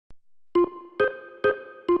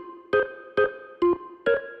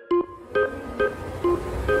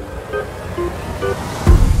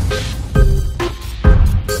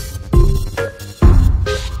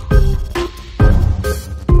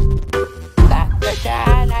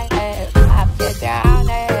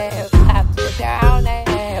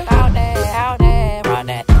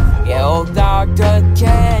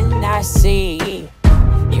see.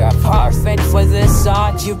 You're perfect for this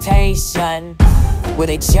occupation,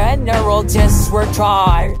 with a general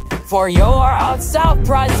disregard for your own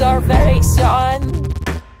self-preservation.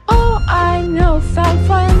 Oh, I know, found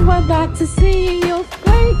fun, we're back to see you.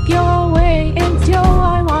 Make your way into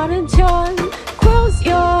I wanna join. Close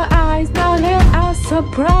your eyes, now let us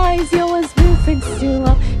surprise you as we fix you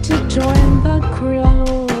up to join the crew.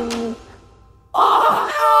 Oh,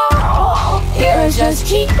 you just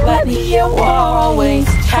keep letting you always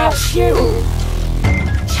catch you.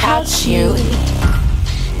 Catch you.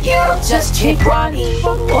 You just keep running,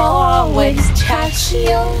 but we'll always catch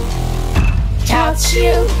you. Catch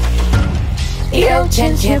you. You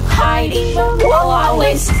can keep hiding, but we'll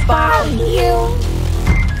always find you.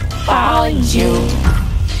 Find you.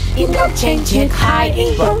 You can keep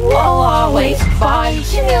hiding, but we'll always find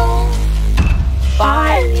you.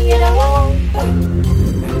 Find you.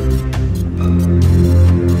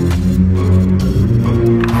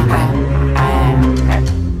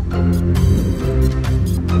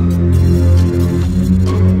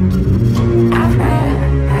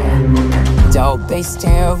 Don't be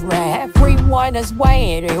scared, everyone is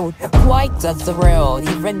waiting. Quite the thrill,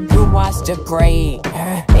 even to us degree.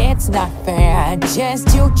 It's not fair, just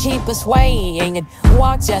to keep us waiting, and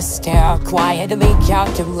watch us stare quietly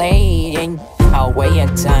calculating. I'll wait a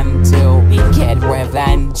time to get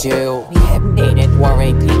revenge. You needn't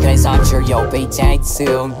worry, because I'm sure you'll be dead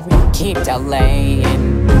soon. Keep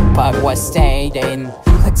delaying, but we're staying.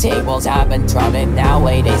 The tables have been trodden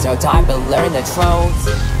nowadays, so time to learn the truth.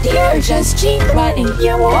 You just keep running,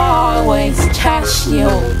 you will always catch you.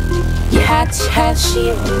 Yeah, catch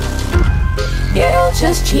you. You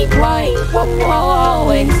just keep running, but we'll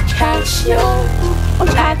always catch you.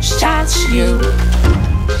 Catch you.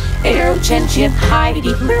 You can keep hiding,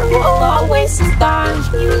 but we'll always find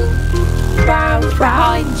you.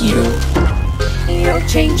 Find you. You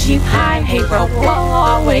can keep hiding, but we'll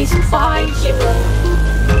always find you.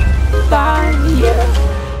 Find you.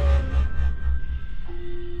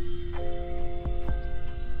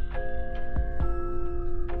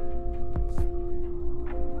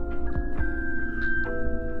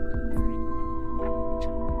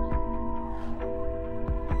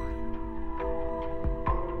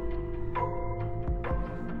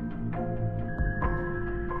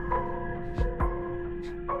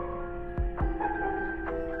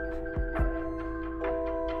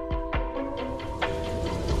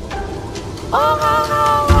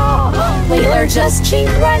 We'll just keep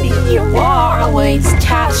running, you will always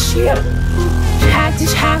catch you. Catch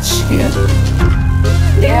you.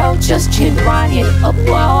 They'll just keep running, but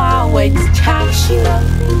we'll always catch you.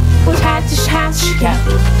 Catch you.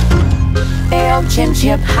 They'll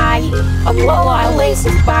keep hiding, but we'll always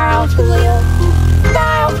find you.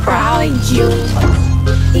 Find you.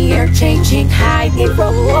 You're changing hiding,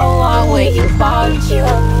 but we'll always find you.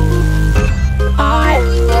 I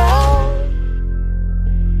know.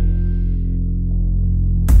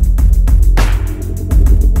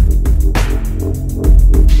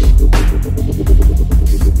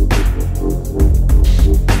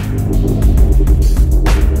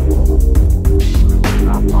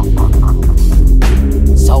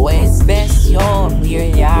 So is this your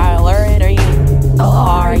reality? Or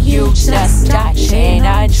are you just catching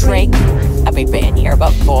a drink? Have we been here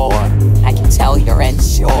before? I can tell you're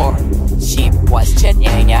unsure. She was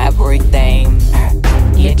questioning